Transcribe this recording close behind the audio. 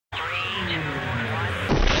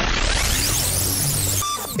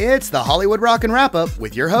It's the Hollywood Rockin' Wrap-Up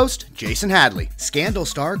with your host, Jason Hadley. Scandal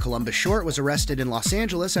star Columbus Short was arrested in Los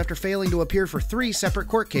Angeles after failing to appear for 3 separate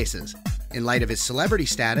court cases. In light of his celebrity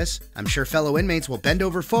status, I'm sure fellow inmates will bend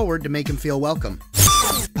over forward to make him feel welcome.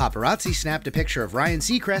 Paparazzi snapped a picture of Ryan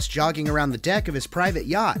Seacrest jogging around the deck of his private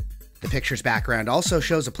yacht. The picture's background also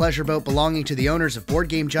shows a pleasure boat belonging to the owners of board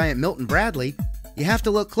game giant Milton Bradley. You have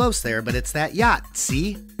to look close there, but it's that yacht,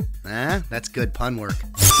 see? That's good pun work.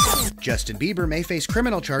 Justin Bieber may face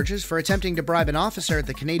criminal charges for attempting to bribe an officer at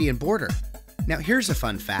the Canadian border. Now here's a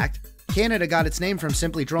fun fact. Canada got its name from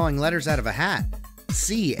simply drawing letters out of a hat.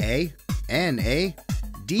 C-A-N-A-D-A.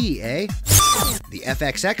 The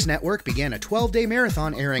FXX network began a 12-day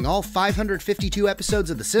marathon airing all 552 episodes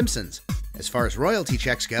of The Simpsons. As far as royalty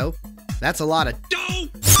checks go, that's a lot of dope.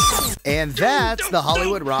 And that's the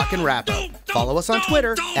Hollywood Rockin' Wrap-Up. Follow us on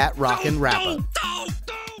Twitter at Rockin' Wrap-Up.